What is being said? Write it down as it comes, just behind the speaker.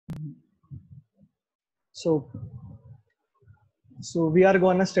So, so we are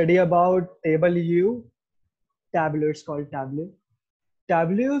going to study about table U, Tableau. It's called Tableau.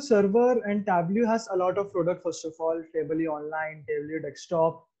 Tableau server and Tableau has a lot of product. First of all, Tableau Online, Tableau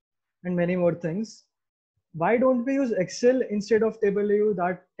Desktop, and many more things. Why don't we use Excel instead of Tableau?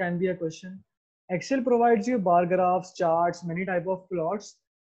 That can be a question. Excel provides you bar graphs, charts, many type of plots,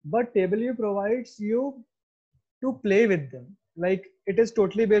 but Tableau provides you to play with them. Like it is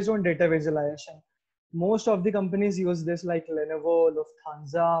totally based on data visualization. Most of the companies use this, like Lenovo,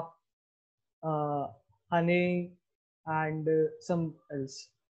 Lufthansa, uh, Honey, and some else.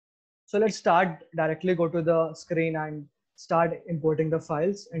 So let's start directly go to the screen and start importing the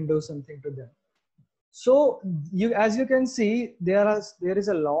files and do something to them. So as you can see, there is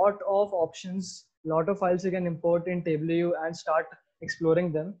a lot of options, lot of files you can import in Tableau and start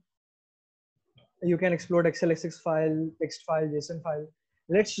exploring them. You can explore XLSX file, text file, JSON file.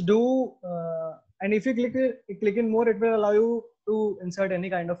 Let's do, and if you click in more, it will allow you to insert any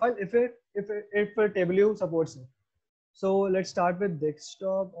kind of file if Tableau supports it. So let's start with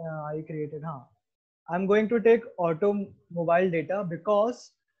desktop. I created, I'm going to take automobile data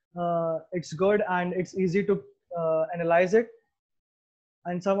because it's good and it's easy to analyze it.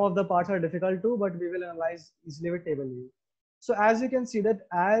 And some of the parts are difficult too, but we will analyze easily with Tableau. So as you can see that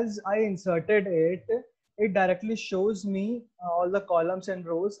as I inserted it, it directly shows me all the columns and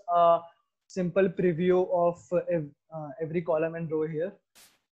rows, a simple preview of every column and row here.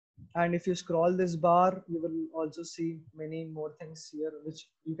 And if you scroll this bar, you will also see many more things here, which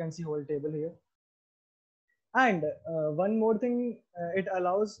you can see whole table here. And one more thing, it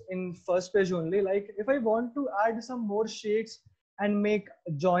allows in first page only, like if I want to add some more sheets and make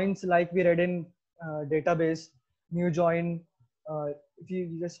joins like we read in database, new join, if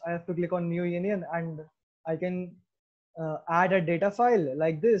you just, I have to click on new union and I can add a data file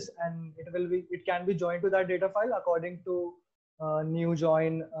like this, and it can be joined to that data file according to new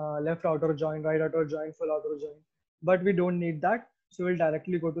join, left outer join, right outer join, full outer join. But we don't need that. So we'll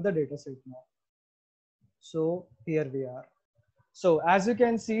directly go to the data set now. So here we are. So as you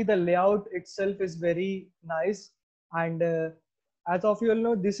can see, the layout itself is very nice. And as of you all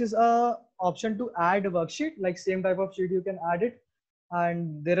know, this is a option to add a worksheet, like same type of sheet you can add it.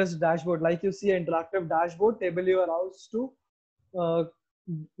 And there is dashboard, like you see interactive dashboard. Tableau allows to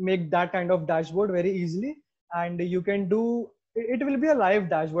make that kind of dashboard very easily. And you can do, it will be a live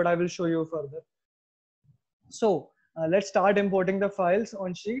dashboard. I will show you further. So let's start importing the files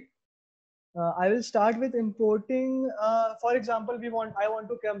on sheet. I will start with importing. For example, I want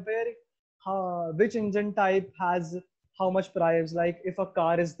to compare which engine type has how much price. Like if a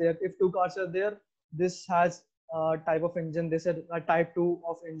car is there, if two cars are there, this has a type of engine. This is a type 2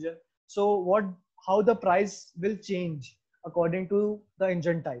 of engine. So how the price will change according to the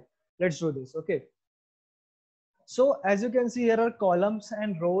engine type. Let's do this. Okay. So as you can see, here are columns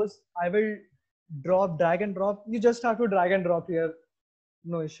and rows. I will drag and drop. You just have to drag and drop here.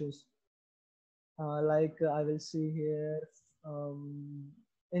 No issues. I will see here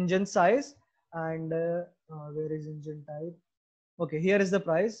engine size and where is engine type? Okay, here is the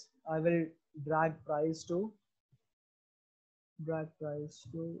price. I will drag price to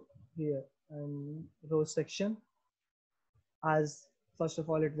here and row section. As first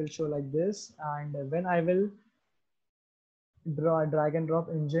of all, it will show like this, and when I will drag and drop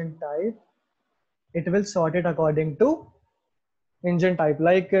engine type, it will sort it according to engine type.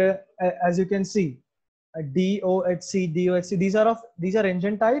 Like as you can see, DOHC, these are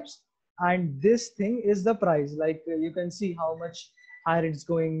engine types, and this thing is the price. Like you can see how much higher it's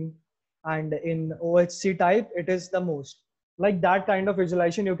going, and in OHC type it is the most. Like that kind of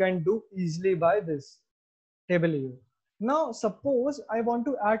visualization you can do easily by this Tableau. Now suppose I want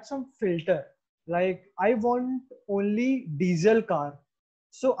to add some filter, like I want only diesel car,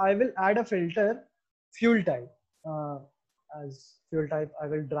 so I will add a filter fuel type. As fuel type, I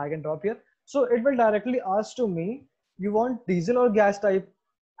will drag and drop here. So it will directly ask to me, you want diesel or gas type?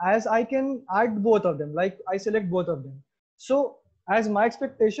 As I can add both of them, like I select both of them. So as my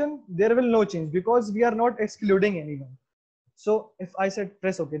expectation, there will no change because we are not excluding anyone. So if I said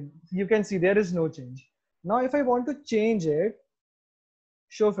press OK, you can see there is no change. Now if I want to change it,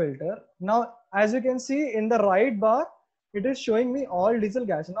 show filter. Now as you can see in the right bar, it is showing me all diesel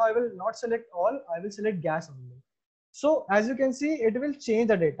gas. Now I will not select all, I will select gas only. So as you can see, it will change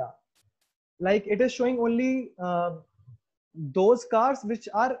the data. Like it is showing only those cars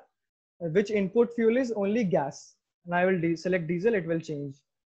which input fuel is only gas. And I will select diesel, it will change.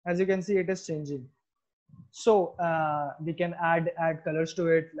 As you can see, it is changing. So we can add colors to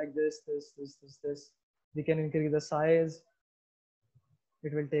it like this. We can increase the size.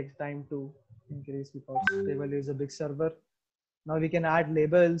 It will take time to increase because table is a big server. Now we can add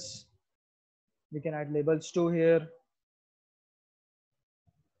labels. We can add labels too here.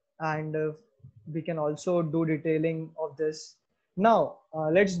 And we can also do detailing of this. Now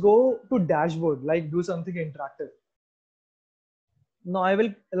let's go to dashboard, like do something interactive. Now I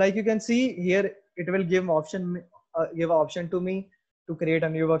will, like you can see here, it will give option to me to create a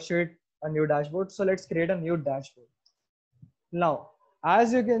new worksheet, a new dashboard. So let's create a new dashboard. Now,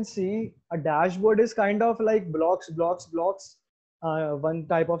 as you can see, a dashboard is kind of like blocks. One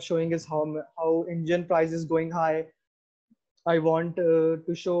type of showing is how engine price is going high. I want to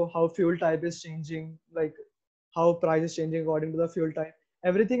show how fuel type is changing, like how price is changing according to the fuel type.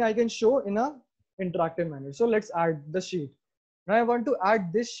 Everything I can show in a interactive manner. So let's add the sheet. Now I want to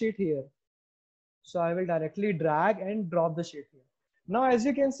add this sheet here. So I will directly drag and drop the sheet here. Now, as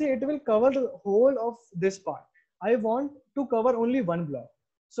you can see, it will cover the whole of this part. I want to cover only one block.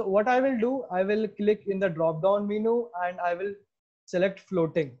 So what I will do, I will click in the drop down menu and I will select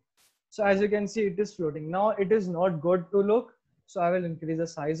floating. So as you can see, it is floating. Now it is not good to look. So I will increase the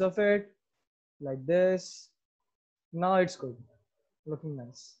size of it like this. Now it's good, looking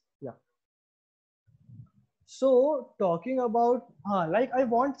nice. Yeah. So talking about, like I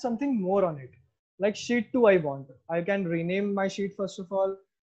want something more on it. Like sheet 2 I can rename my sheet first of all.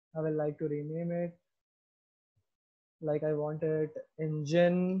 I will like to rename it. Like I want it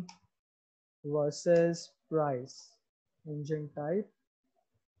engine versus price. Engine type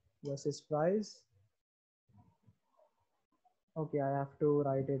versus price. Okay, I have to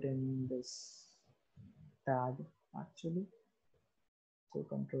write it in this tag actually. So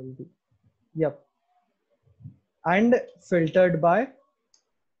Control D. Yep. And filtered by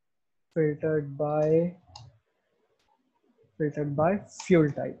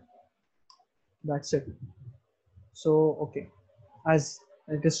fuel type. That's it. So okay, as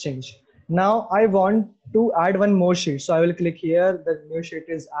it is changed. Now I want to add one more sheet. So I will click here. The new sheet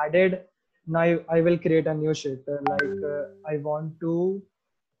is added. Now I will create a new sheet. I want to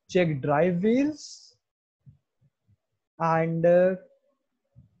check drive wheels, and I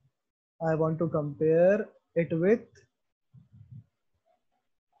want to compare it with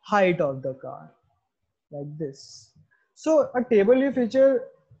height of the car, like this. So a table view feature,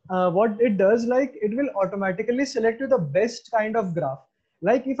 what it does, like it will automatically select you the best kind of graph.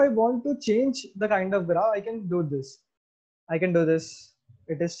 Like if I want to change the kind of graph, I can do this.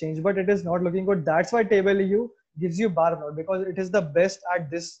 It is changed, but it is not looking good. That's why table view gives you bar plot, because it is the best at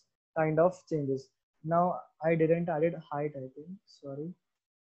this kind of changes. Now I didn't added height, I think. Sorry.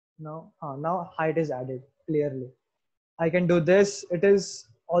 Now height is added clearly. I can do this. It is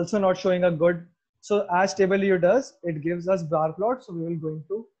also not showing a good. So as table view does, it gives us bar plot. So we will going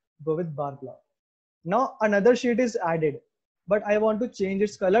to go with bar plot. Now another sheet is added, but I want to change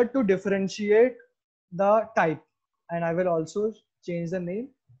its color to differentiate the type. And I will also change the name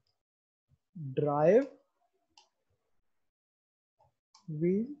drive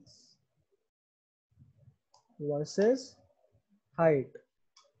wheels versus height.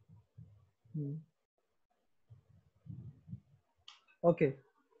 Okay,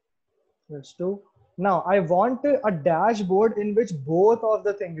 let's do. Now I want a dashboard in which both of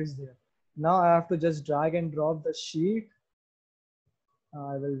the thing is there. Now I have to just drag and drop the sheet.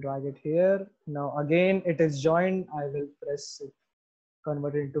 I will drag it here. Now again, it is joined. I will press it,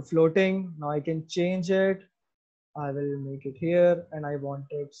 convert it into floating. Now I can change it. I will make it here, and I want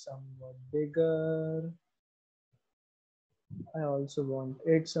it somewhat bigger. I also want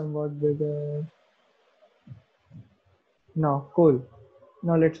it somewhat bigger. Now, cool.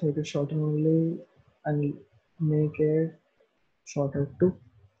 Now let's make it shorter only and make it shorter too.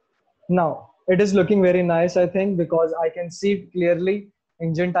 Now it is looking very nice, I think, because I can see clearly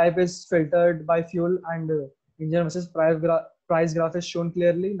engine type is filtered by fuel, and engine versus price graph is shown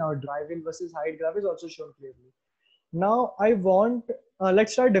clearly. Now drive wheel versus height graph is also shown clearly. Now I want,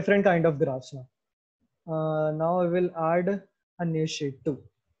 let's try different kind of graphs now. Now I will add a new sheet too.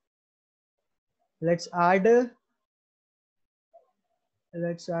 Let's add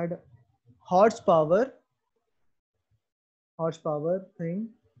horsepower thing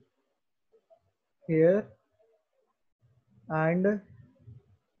here, and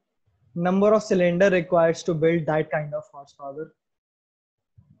number of cylinder requires to build that kind of horsepower.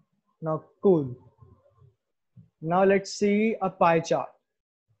 Now cool. Now let's see a pie chart.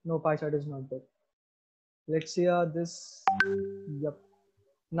 No, pie chart is not good. Let's see this. Yep.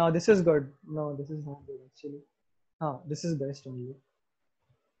 Now this is good. No, this is not good actually. This is best only.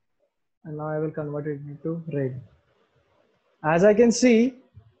 And now I will convert it into red. As I can see,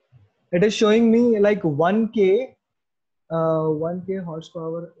 it is showing me like 1K 1K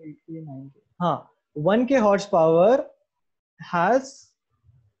horsepower, 8K, 9K. 1K horsepower has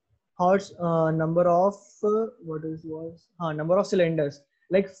number of number of cylinders,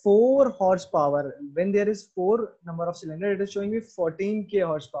 like 4 horsepower. When there is 4 number of cylinder, it is showing me 14K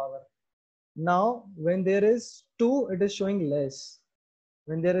horsepower. Now when there is 2, it is showing less.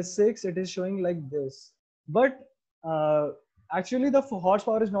 When there is 6, it is showing like this. But actually the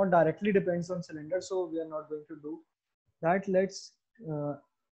horsepower is not directly depends on cylinder, so we are not going to do that. Let's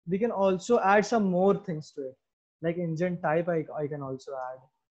we can also add some more things to it, like engine type. I can also add.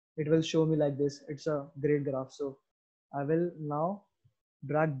 It will show me like this. It's a great graph. So I will now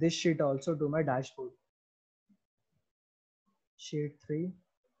drag this sheet also to my dashboard. Sheet 3,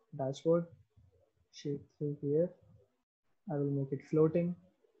 dashboard, sheet 3 here. I will make it floating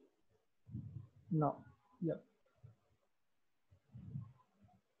now. Yeah,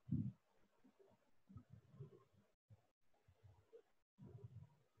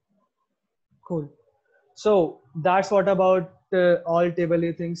 cool. So that's what about all table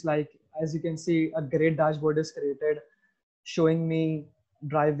view things. Like, as you can see, a great dashboard is created showing me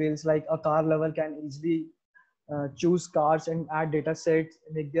drive wheels. Like a car level can easily choose cars and add data sets,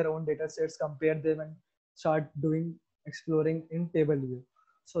 make their own data sets, compare them, and start doing exploring in table view.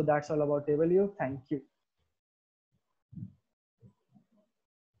 So that's all about table view. Thank you.